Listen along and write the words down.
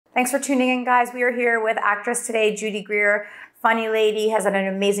Thanks for tuning in, guys. We are here with actress today, Judy Greer. Funny lady, has had an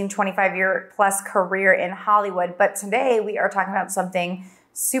amazing 25-year-plus career in Hollywood. But today we are talking about something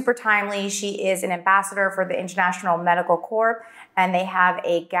super timely. She is an ambassador for the International Medical Corps, and they have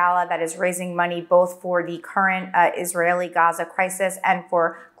a gala that is raising money both for the current Israeli-Gaza crisis and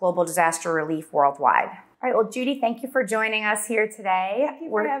for global disaster relief worldwide. All right, well, Judy, thank you for joining us here today.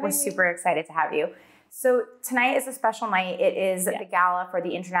 We're super excited to have you. So tonight is a special night. It is the gala for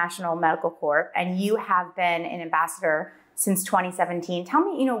the International Medical Corps, and you have been an ambassador since 2017. Tell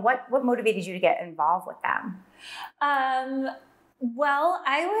me, what motivated you to get involved with them? Well,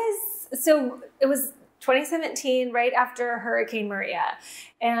 it was 2017, right after Hurricane Maria,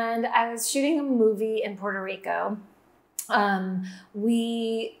 and I was shooting a movie in Puerto Rico.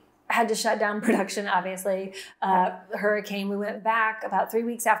 We had to shut down production, obviously. Hurricane, we went back about 3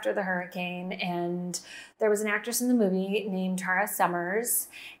 weeks after the hurricane, and there was an actress in the movie named Tara Summers,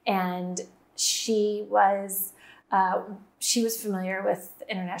 and she was familiar with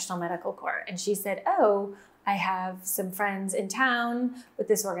the International Medical Corps, and she said, "Oh, I have some friends in town with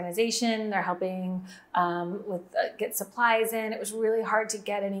this organization. They're helping get supplies in." It was really hard to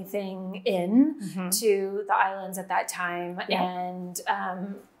get anything in to the islands at that time, and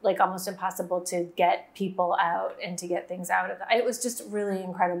almost impossible to get people out and to get things out of it was just really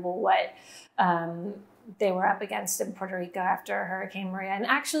incredible what they were up against in Puerto Rico after Hurricane Maria. And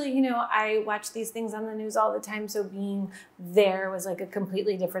actually, I watch these things on the news all the time. So being there was like a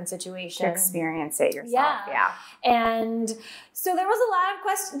completely different situation. To experience it yourself. Yeah. And so there was a lot of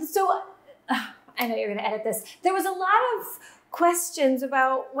questions. So I know you're going to edit this. There was a lot of questions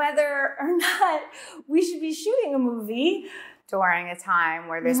about whether or not we should be shooting a movie during a time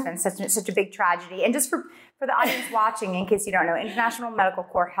where there's been such a big tragedy. And just for the audience watching, in case you don't know, International Medical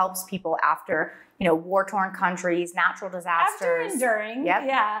Corps helps people after, war-torn countries, natural disasters. After and during, yep.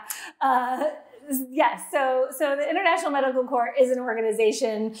 Yeah. Yes, so the International Medical Corps is an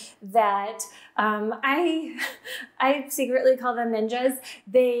organization that I secretly call them ninjas.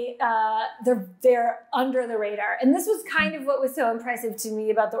 They're under the radar, and this was kind of what was so impressive to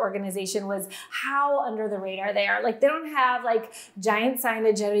me about the organization was how under the radar they are. Like they don't have like giant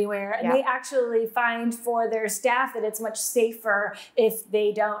signage anywhere, and they actually find for their staff that it's much safer if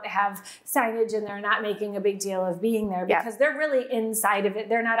they don't have signage and they're not making a big deal of being there because they're really inside of it.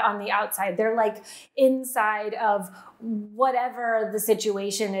 They're not on the outside. They're like inside of whatever the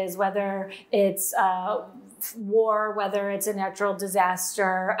situation is, whether it's war, whether it's a natural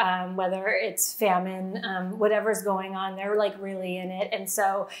disaster, whether it's famine, whatever's going on, they're like really in it. And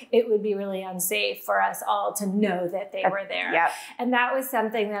so it would be really unsafe for us all to know that they were there. Yep. And that was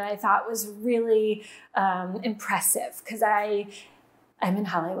something that I thought was really impressive because I'm in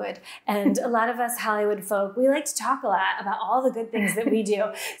Hollywood, and a lot of us Hollywood folk, we like to talk a lot about all the good things that we do.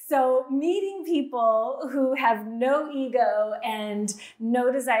 So meeting people who have no ego and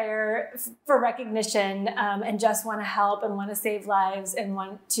no desire for recognition and just want to help and want to save lives and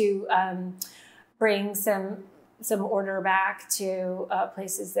want to bring some order back to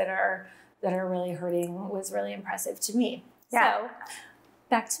places that are really hurting was really impressive to me. Yeah. So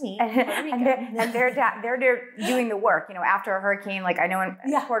back to me. And they're doing the work. After a hurricane, like I know in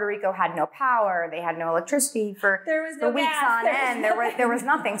Puerto Rico had no power, they had no electricity for weeks on end. There was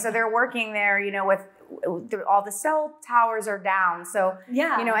nothing. So they're working there, with all the cell towers are down. So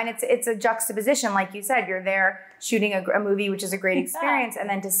and it's a juxtaposition, like you said. You're there shooting a movie, which is a great experience, and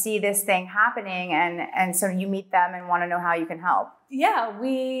then to see this thing happening, and so you meet them and want to know how you can help. Yeah,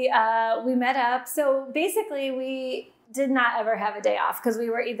 we met up. So basically, we did not ever have a day off because we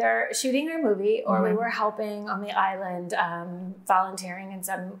were either shooting our movie or we were helping on the island, volunteering in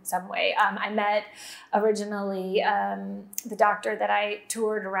some way. I met originally the doctor that I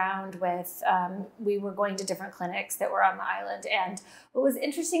toured around with. We were going to different clinics that were on the island. And what was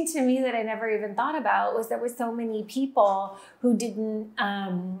interesting to me that I never even thought about was there were so many people who didn't,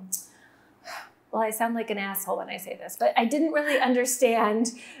 well, I sound like an asshole when I say this, but I didn't really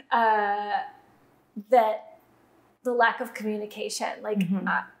understand that the lack of communication. Like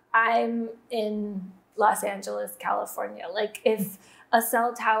I'm in Los Angeles, California. Like if a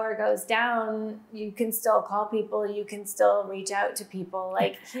cell tower goes down, you can still call people, you can still reach out to people.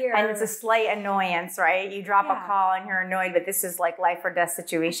 Like here. And it's a slight annoyance, right? You drop a call and you're annoyed, but this is like life or death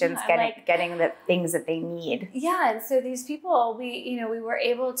situations, getting the things that they need. Yeah, and so these people, we were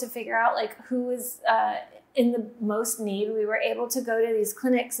able to figure out like who was in the most need, we were able to go to these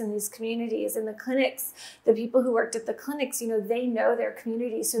clinics and these communities. And the clinics, the people who worked at the clinics, you know, they know their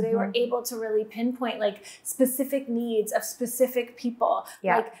community. So they were able to really pinpoint like specific needs of specific people.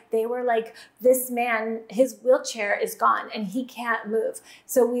 Yeah. Like they were like, this man, his wheelchair is gone and he can't move.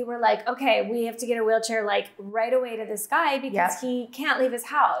 So we were like, okay, we have to get a wheelchair like right away to this guy because he can't leave his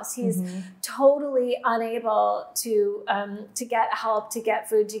house. He's totally unable to get help, to get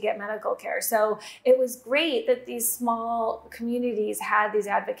food, to get medical care. So it was great that these small communities had these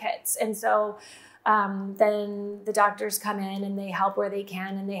advocates. And so then the doctors come in and they help where they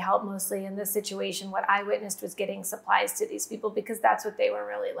can, and they help mostly in this situation. What I witnessed was getting supplies to these people because that's what they were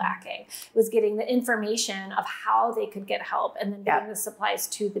really lacking, was getting the information of how they could get help and then getting the supplies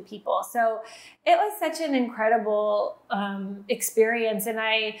to the people. So it was such an incredible experience. And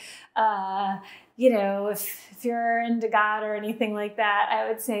I, you know, if you're into God or anything like that, I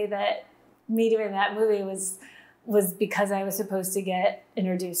would say that me doing that movie was because I was supposed to get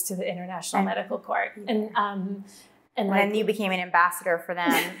introduced to the International Medical Court. And then you became an ambassador for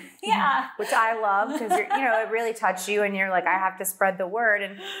them. Which I love because, you know, it really touched you and you're like, I have to spread the word.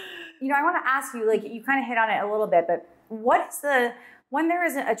 And, you know, I want to ask you, like, you kind of hit on it a little bit, but when there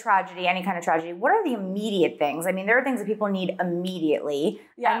is a tragedy, any kind of tragedy, what are the immediate things? I mean, there are things that people need immediately.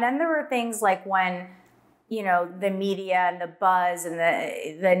 Yeah. And then there are things like when, you know, the media and the buzz and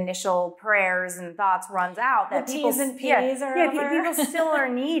the initial prayers and thoughts runs out, that the people, T's and P's are over. People still are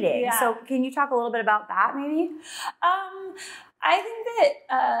needing. So can you talk a little bit about that maybe? I think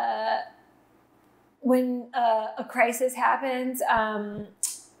that when a crisis happens,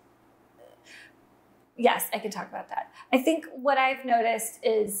 yes, I can talk about that. I think what I've noticed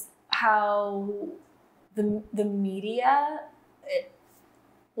is how the media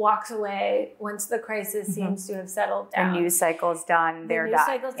walks away once the crisis seems to have settled down. The news cycle is done. The news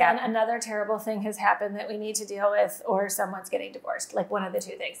cycle's done. Another terrible thing has happened that we need to deal with, or someone's getting divorced, like one of the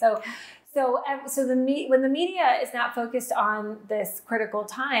two things. So when the media is not focused on this critical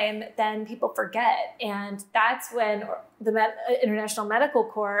time, then people forget. And that's when the International Medical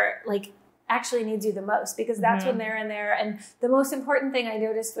Court, like, actually needs you the most, because that's when they're in there. And the most important thing I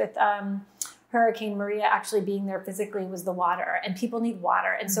noticed with Hurricane Maria actually being there physically was the water, and people need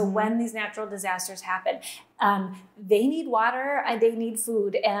water. And so when these natural disasters happen, they need water and they need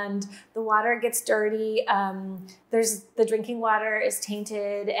food, and the water gets dirty. The drinking water is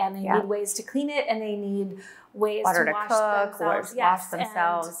tainted, and they need ways to clean it, and they need ways to wash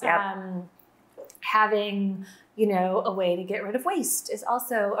themselves. And, having, you know, a way to get rid of waste is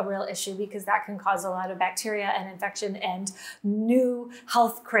also a real issue, because that can cause a lot of bacteria and infection and new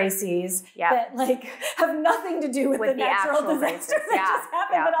health crises that like have nothing to do with the natural disaster that just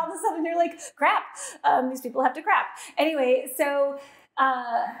happened. But all of a sudden you're like, crap, these people have to crap. Anyway, so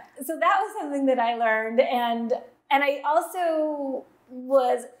that was something that I learned. And I also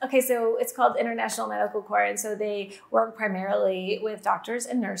so it's called International Medical Corps, and so they work primarily with doctors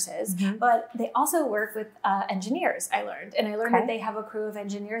and nurses, but they also work with engineers, I learned. And I learned that they have a crew of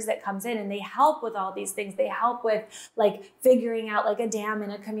engineers that comes in and they help with all these things. They help with like figuring out like a dam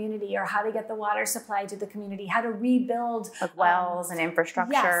in a community, or how to get the water supply to the community, how to rebuild like wells and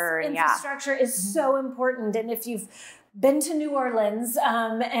infrastructure. Infrastructure is so important. And if you've been to New Orleans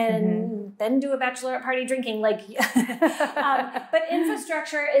and been to a bachelorette party drinking, like, but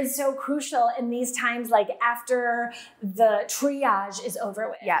infrastructure is so crucial in these times, like after the triage is over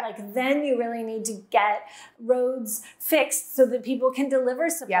with. Like then you really need to get roads fixed so that people can deliver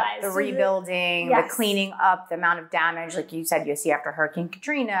supplies. The rebuilding, the cleaning up, the amount of damage, like you said, you see after Hurricane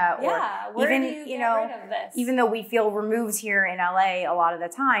Katrina. Where do you get rid of this? Even though we feel removed here in LA a lot of the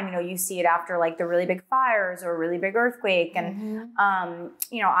time, you know, you see it after like the really big fires or really big earthquake. And,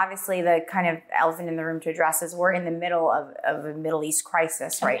 you know, obviously the kind of elephant in the room to address is we're in the middle of a Middle East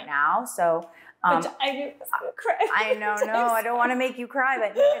crisis right now. So I do cry. I know, I don't want to make you cry,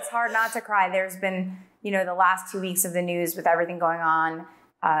 but it's hard not to cry. There's been, you know, the last 2 weeks of the news with everything going on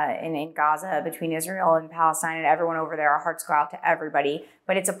in Gaza between Israel and Palestine and everyone over there. Our hearts go out to everybody.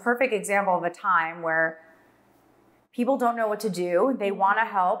 But it's a perfect example of a time where people don't know what to do. They want to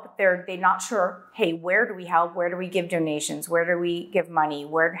help. They're not sure, hey, where do we help? Where do we give donations? Where do we give money?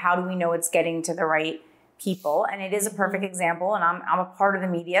 How do we know it's getting to the right people? And it is a perfect example. And I'm a part of the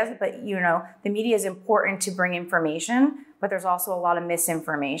media, but you know, the media is important to bring information, but there's also a lot of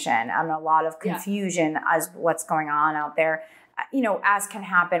misinformation and a lot of confusion as what's going on out there, you know, as can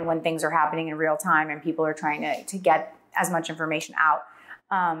happen when things are happening in real time and people are trying to get as much information out.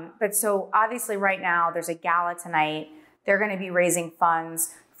 But so obviously right now there's a gala tonight. They're going to be raising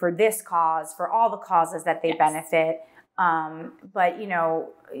funds for this cause, for all the causes that they benefit. But,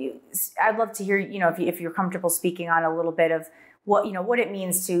 I'd love to hear, if you're comfortable speaking on a little bit of what it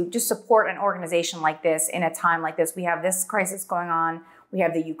means to just support an organization like this in a time like this. We have this crisis going on. We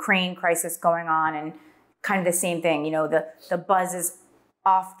have the Ukraine crisis going on, and kind of the same thing. The buzz is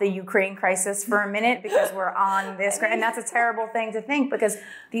off the Ukraine crisis for a minute because we're on this, and that's a terrible thing to think, because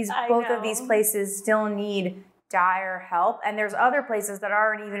both of these places still need dire help, and there's other places that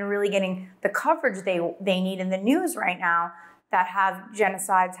aren't even really getting the coverage they need in the news right now, that have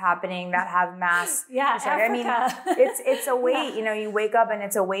genocides happening, that have mass. Yeah, Africa. I mean, it's a weight. You wake up and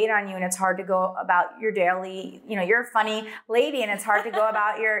it's a weight on you, and it's hard to go about your daily. You're a funny lady, and it's hard to go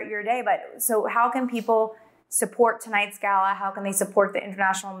about your day. But so, how can people support tonight's gala? How can they support the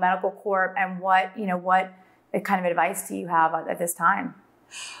International Medical Corps? And what kind of advice do you have at this time?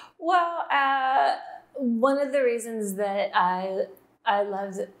 Well, one of the reasons that I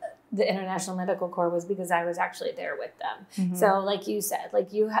loved the International Medical Corps was because I was actually there with them. Mm-hmm. So like you said,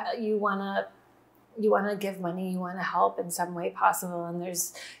 like you want to give money, you want to help in some way possible. And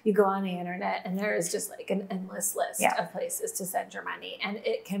you go on the internet and there is just like an endless list of places to send your money. And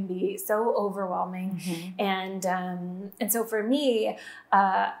it can be so overwhelming. Mm-hmm. And so for me,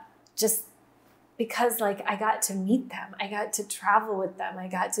 just because like I got to meet them, I got to travel with them, I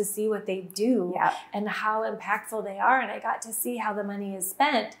got to see what they do and how impactful they are, and I got to see how the money is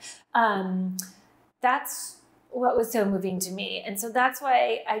spent. That's what was so moving to me. And so that's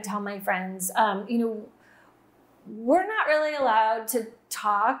why I tell my friends, we're not really allowed to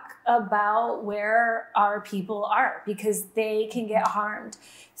talk about where our people are because they can get harmed.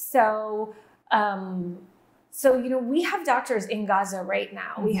 So, we have doctors in Gaza right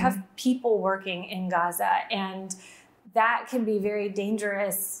now. Mm-hmm. We have people working in Gaza, and that can be very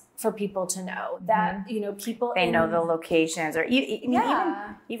dangerous for people to know that, people know the locations, or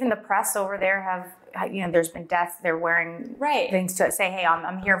even the press over there have, there's been deaths. They're wearing things to say, hey,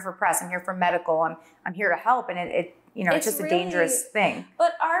 I'm here for press. I'm here for medical. I'm here to help. And it's just a dangerous thing.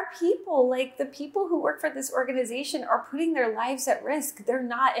 But our people, like the people who work for this organization, are putting their lives at risk. They're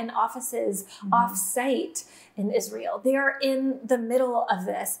not in offices off-site in Israel. They are in the middle of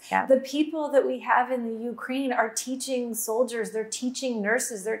this. Yeah. The people that we have in the Ukraine are teaching soldiers, they're teaching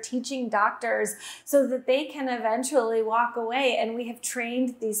nurses, they're teaching doctors so that they can eventually walk away. And we have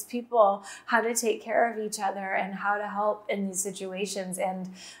trained these people how to take care of each other and how to help in these situations. And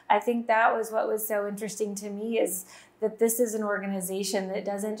I think that was what was so interesting to me, is that this is an organization that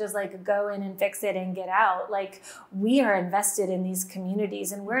doesn't just like go in and fix it and get out. Like, we are invested in these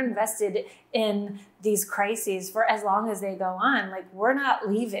communities, and we're invested in these crises for as long as they go on. Like, we're not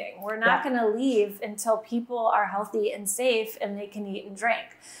leaving. We're not going to leave until people are healthy and safe and they can eat and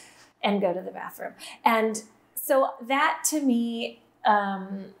drink and go to the bathroom. And so that to me,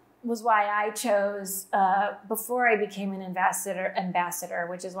 was why I chose, before I became an ambassador,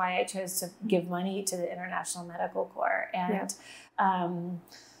 which is why I chose to give money to the International Medical Corps, and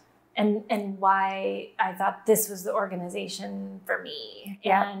why I thought this was the organization for me.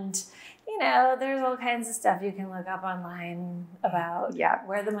 Yeah. And there's all kinds of stuff you can look up online about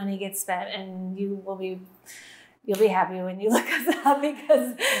where the money gets spent, and you'll be happy when you look us up,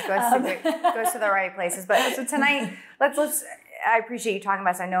 because it goes to the right places. But so tonight, let's. I appreciate you talking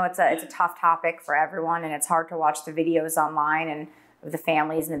about this. I know it's a tough topic for everyone, and it's hard to watch the videos online and of the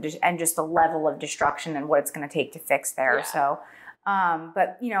families and just the level of destruction and what it's going to take to fix there. Yeah. So,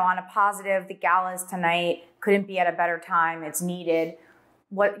 but on a positive, the gala is tonight. Couldn't be at a better time. It's needed.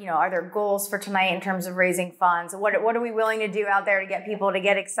 What are there goals for tonight in terms of raising funds? What are we willing to do out there to get people to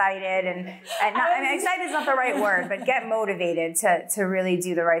get excited excited is not the right word, but get motivated to really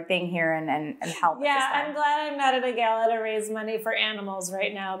do the right thing here and help. Yeah, I'm glad I'm not at a gala to raise money for animals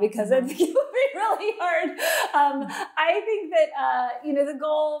right now, because I think it would be really hard. I think that the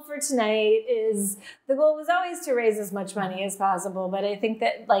goal for tonight was always to raise as much money as possible, but I think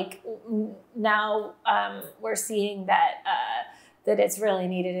that now we're seeing that it's really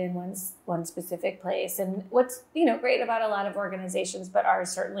needed in one specific place. And what's great about a lot of organizations, but ours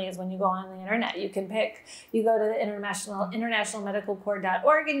certainly, is when you go on the internet, you can you go to the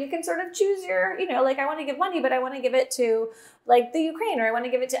internationalmedicalcorps.org, and you can sort of choose your, I want to give money, but I want to give it to the Ukraine, or I want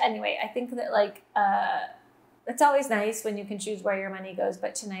to give it to anyway. I think that it's always nice when you can choose where your money goes.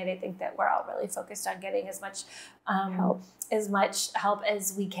 But tonight, I think that we're all really focused on getting as much help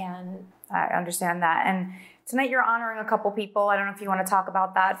as we can. I understand that. And tonight you're honoring a couple people. I don't know if you want to talk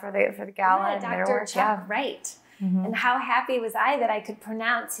about that for the gala. Yeah, Dr. Chuck Wright. Mm-hmm. And how happy was I that I could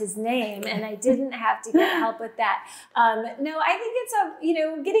pronounce his name and I didn't have to get help with that. No, I think it's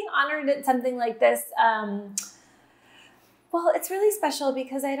getting honored at something like this. Well, it's really special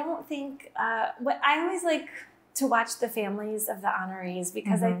because I don't think what I always to watch the families of the honorees,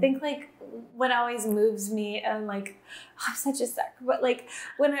 because I think like what always moves me, and like, I'm such a sucker, but like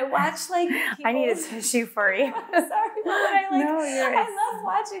when I watch like I need a tissue for you. I'm sorry, but when I like, No, I love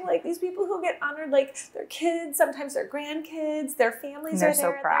watching like these people who get honored, like their kids, sometimes their grandkids, their families are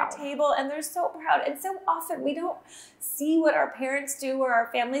there at their table, and they're so proud. And so often we don't see what our parents do or our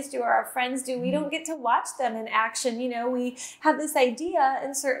families do or our friends do. We don't get to watch them in action. You know, we have this idea,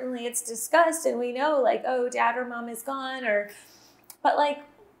 and certainly it's discussed, and we know like, oh, dad or mom is gone, but like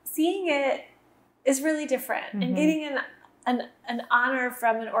seeing it is really different. And getting an honor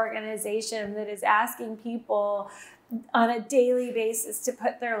from an organization that is asking people on a daily basis to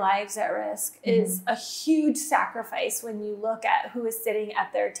put their lives at risk is a huge sacrifice when you look at who is sitting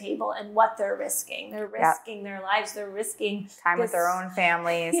at their table and what they're risking. They're risking their lives. They're risking time with their own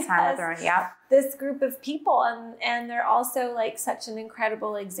families, time with their own, this group of people. And they're also like such an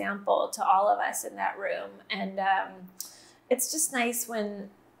incredible example to all of us in that room. And it's just nice when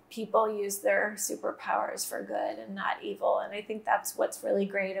people use their superpowers for good and not evil. And I think that's what's really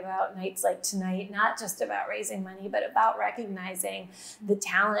great about nights like tonight, not just about raising money, but about recognizing the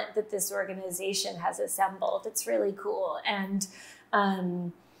talent that this organization has assembled. It's really cool. And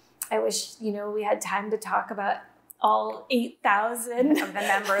I wish, you know, we had time to talk about all 8,000 of the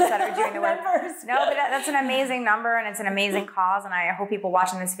members that are doing the work. No, but that's an amazing number, and it's an amazing cause. And I hope people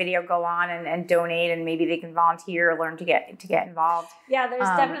watching this video go on and donate, and maybe they can volunteer or learn to get involved. Yeah, there's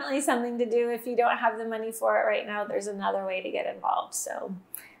definitely something to do. If you don't have the money for it right now, there's another way to get involved. So,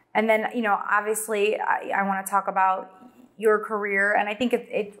 and then, you know, obviously I want to talk about your career, and I think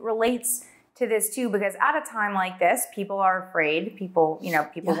it relates to this too, because at a time like this, people are afraid. People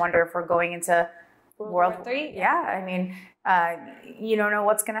wonder if we're going into World War III. Yeah, I mean, you don't know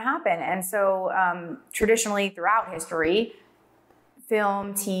what's going to happen. And so traditionally throughout history,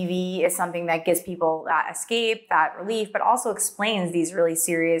 film, TV is something that gives people that escape, that relief, but also explains these really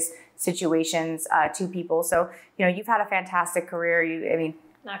serious situations to people. So, you know, you've had a fantastic career.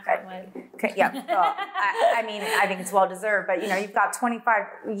 Knock on wood. Yeah. Well, I think it's well deserved, but you know, you've got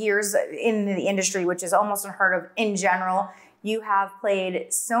 25 years in the industry, which is almost unheard of in general. You have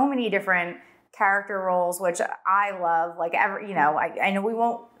played so many different character roles, which I love. Like I know we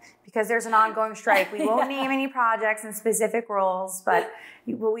won't, because there's an ongoing strike, we won't name any projects and specific roles, but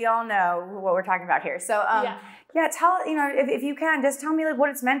we all know what we're talking about here. So tell, if you can, just tell me like what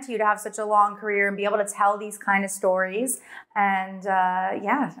it's meant to you to have such a long career and be able to tell these kind of stories. And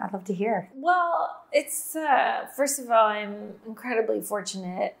I'd love to hear. Well, it's first of all, I'm incredibly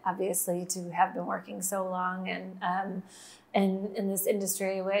fortunate, obviously, to have been working so long and in this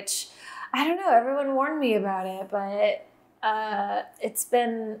industry, which I don't know, everyone warned me about it, but it's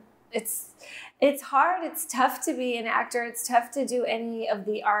hard. It's tough to be an actor. It's tough to do any of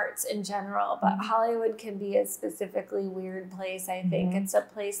the arts in general, but Hollywood can be a specifically weird place. I think it's a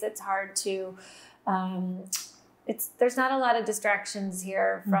place that's hard to, there's not a lot of distractions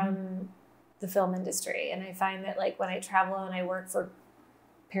here from the film industry. And I find that like when I travel and I work for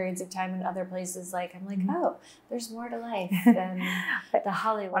periods of time in other places, like I'm like, oh, there's more to life than the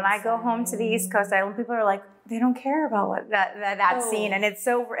Hollywood. When I go home to the East Coast, people are like, they don't care about what that scene, and it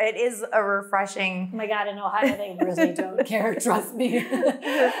is a refreshing. Oh my God, in Ohio they really don't care. Trust me.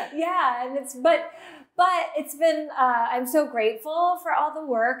 Yeah, and but it's been. I'm so grateful for all the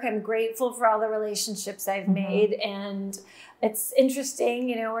work. I'm grateful for all the relationships I've made, and it's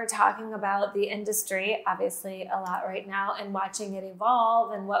interesting, we're talking about the industry, obviously, a lot right now, and watching it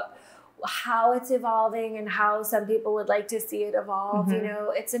evolve and how it's evolving and how some people would like to see it evolve.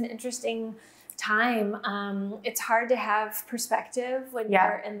 It's an interesting time. It's hard to have perspective when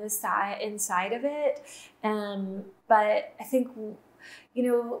you're inside of it. But I think,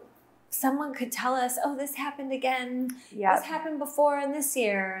 someone could tell us, oh, this happened again. Yeah. This happened before in this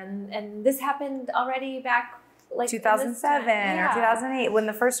year. And this happened already back like 2007 or 2008 when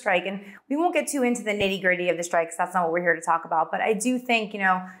the first strike. And we won't get too into the nitty gritty of the strikes. That's not what we're here to talk about. But I do think,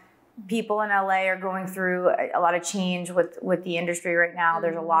 people in LA are going through a lot of change with the industry right now.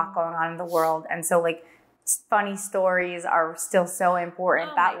 There's a lot going on in the world. And so like funny stories are still so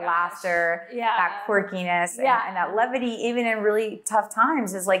important. That laughter, that quirkiness, and that levity, even in really tough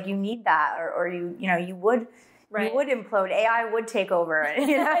times, is like you need that, or you would. Right. You would implode. AI would take over. I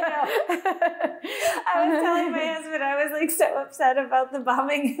know. I was telling my husband, I was like so upset about the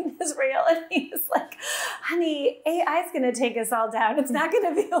bombing in Israel. And he was like, honey, AI is going to take us all down. It's not going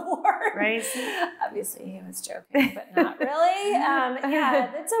to be a war. Right. Obviously, he was joking, but not really.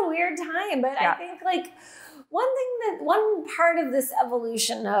 It's a weird time. But I think like one part of this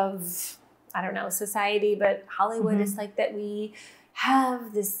evolution of, I don't know, society, but Hollywood is like that we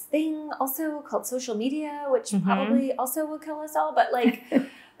have this thing also called social media, which probably also will kill us all. But like,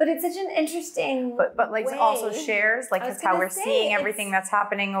 but it's such an interesting but like way. Also shares, like it's how we're seeing everything that's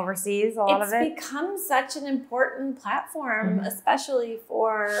happening overseas, a lot of it. It's become such an important platform, especially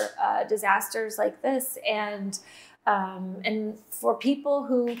for disasters like this. And for people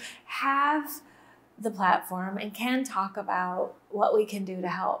who have the platform and can talk about what we can do to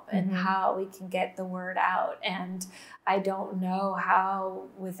help and how we can get the word out. And I don't know how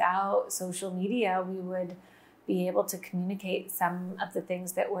without social media we would be able to communicate some of the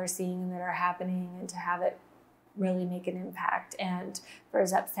things that we're seeing and that are happening, and to have it really make an impact. And for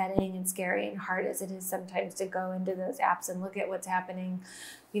as upsetting and scary and hard as it is sometimes to go into those apps and look at what's happening,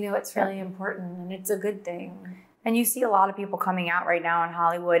 you know, it's really important, and it's a good thing. And you see a lot of people coming out right now in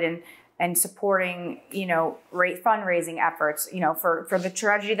Hollywood and supporting, you know, fundraising efforts, you know, for the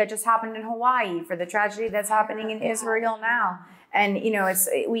tragedy that just happened in Hawaii, for the tragedy that's happening in Israel now. And, you know,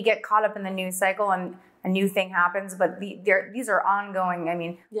 we get caught up in the news cycle and a new thing happens, but these are ongoing. I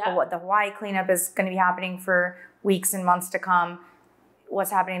mean, the Hawaii cleanup is going to be happening for weeks and months to come.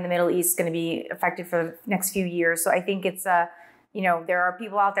 What's happening in the Middle East is going to be affected for the next few years. So I think it's you know, there are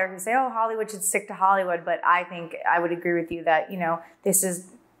people out there who say, oh, Hollywood should stick to Hollywood. But I think I would agree with you that, you know, this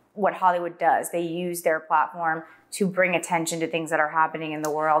is what Hollywood does. They use their platform to bring attention to things that are happening in the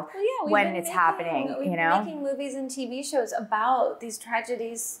world when it's happening. We've been making movies and TV shows about these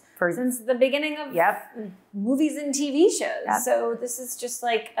tragedies since the beginning of movies and TV shows. So this is just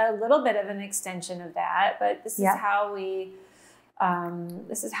like a little bit of an extension of that. But this is how we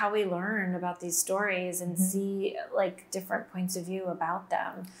learn about these stories and see like different points of view about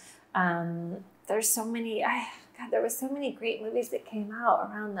them. There's so many. There were so many great movies that came out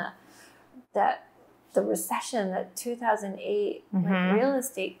around the recession, that 2008 like, real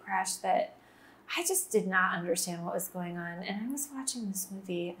estate crash, that I just did not understand what was going on. And I was watching this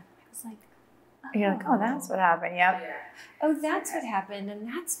movie and I was like, you're like, oh, that's what happened. Oh, that's what happened. And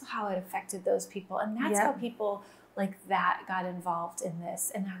that's how it affected those people. And that's how people like that got involved in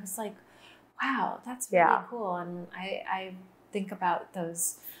this. And I was like, wow, that's really cool. And I think about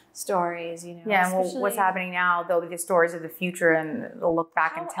those stories, you know. Yeah, and what's happening now, they'll be the stories of the future, and they'll look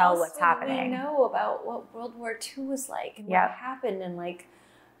back and tell what's happening. We know about what World War II was like and what happened, and like,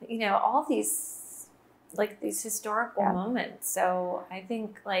 you know, all these like these historical moments. So I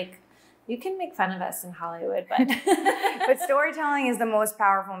think like you can make fun of us in Hollywood, but but storytelling is the most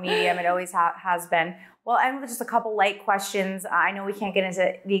powerful medium. It always has been. Well, and just a couple light questions. I know we can't get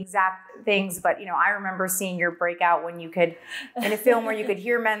into the exact things, but you know, I remember seeing your breakout when you could, in a film where you could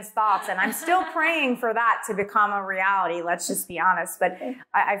hear men's thoughts, and I'm still praying for that to become a reality. Let's just be honest. But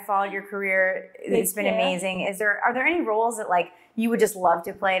I followed your career; it's been amazing. Are there any roles that like you would just love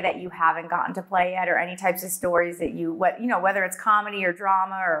to play that you haven't gotten to play yet, or any types of stories that whether it's comedy or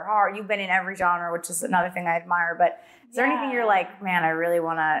drama or horror? You've been in every genre, which is another thing I admire. But is there anything you're like, man, I really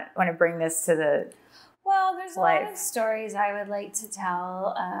want to bring this to the Well, there's a lot of stories I would like to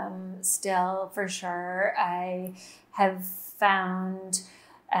tell still, for sure. I have found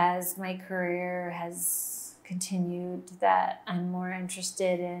as my career has continued that I'm more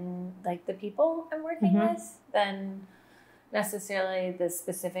interested in like the people I'm working with than necessarily the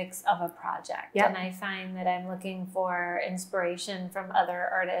specifics of a project. And I find that I'm looking for inspiration from other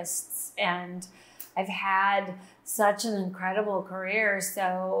artists, and I've had such an incredible career.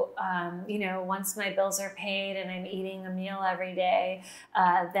 So, you know, once my bills are paid and I'm eating a meal every day,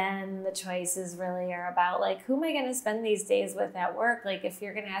 then the choices really are about like, who am I going to spend these days with at work? Like, if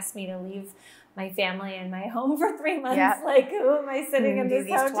you're going to ask me to leave my family and my home for 3 months, like, who am I sitting in this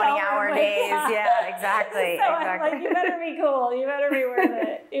hotel 20-hour days? Yeah, exactly. So I'm like, you better be cool. You better be worth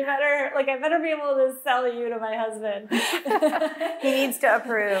it. You better, like, I better be able to sell you to my husband. He needs to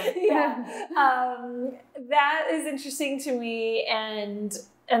approve. That is interesting to me. And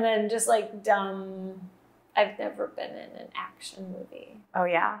then just like dumb, I've never been in an action movie. Oh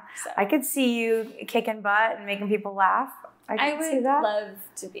yeah. So I could see you kicking butt and making people laugh. I would love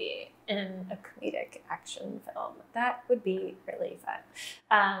to be in a comedic action film. That would be really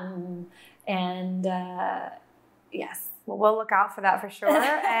fun. Yes. Well, we'll look out for that for sure.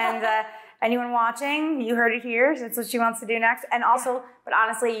 And anyone watching, you heard it here. That's what she wants to do next. And also, but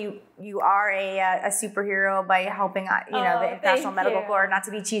honestly, you are a superhero by helping the International Medical Corps. Not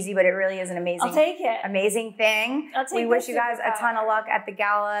to be cheesy, but it really is an amazing, amazing thing. We wish you guys a ton of luck at the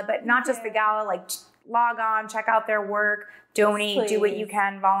gala, but not just the gala. Like, log on, check out their work, donate, do what you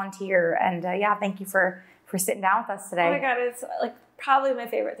can, volunteer, and thank you for sitting down with us today. Oh my God, it's like probably my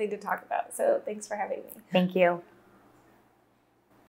favorite thing to talk about. So thanks for having me. Thank you.